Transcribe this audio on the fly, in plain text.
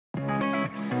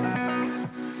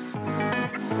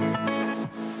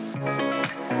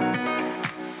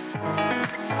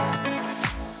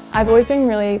I've always been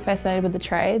really fascinated with the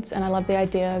trades, and I love the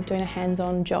idea of doing a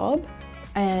hands-on job.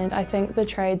 And I think the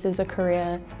trades is a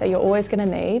career that you're always going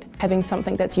to need. Having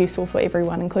something that's useful for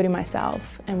everyone, including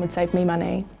myself, and would save me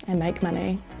money and make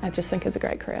money, I just think is a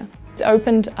great career. It's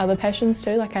opened other passions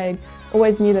too. Like, I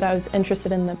always knew that I was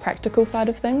interested in the practical side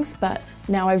of things, but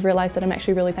now I've realised that I'm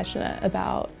actually really passionate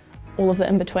about all of the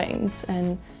in-betweens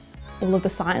and all of the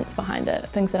science behind it,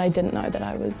 things that I didn't know that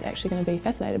I was actually going to be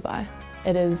fascinated by.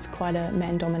 It is quite a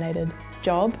man-dominated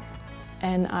job,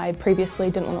 and I previously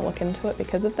didn't want to look into it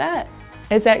because of that.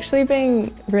 It's actually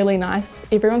been really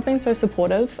nice. Everyone's been so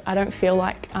supportive. I don't feel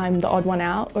like I'm the odd one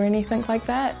out or anything like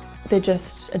that. They're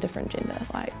just a different gender.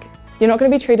 Like, you're not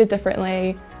going to be treated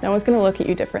differently. No one's going to look at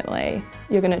you differently.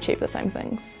 You're going to achieve the same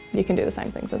things. You can do the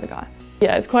same things as a guy.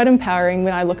 Yeah, it's quite empowering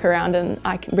when I look around and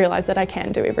I realise that I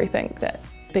can do everything that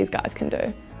these guys can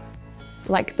do.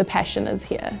 Like, the passion is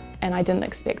here, and I didn't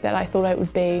expect that. I thought it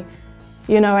would be,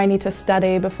 you know, I need to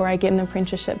study before I get an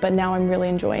apprenticeship, but now I'm really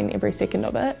enjoying every second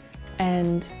of it.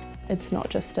 And it's not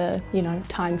just a, you know,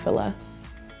 time filler.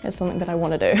 It's something that I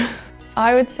want to do.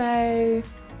 I would say,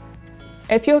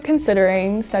 if you're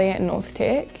considering studying at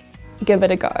NorthTec, give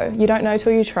it a go. You don't know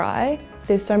till you try.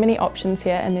 There's so many options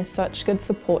here, and there's such good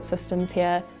support systems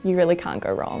here. You really can't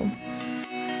go wrong.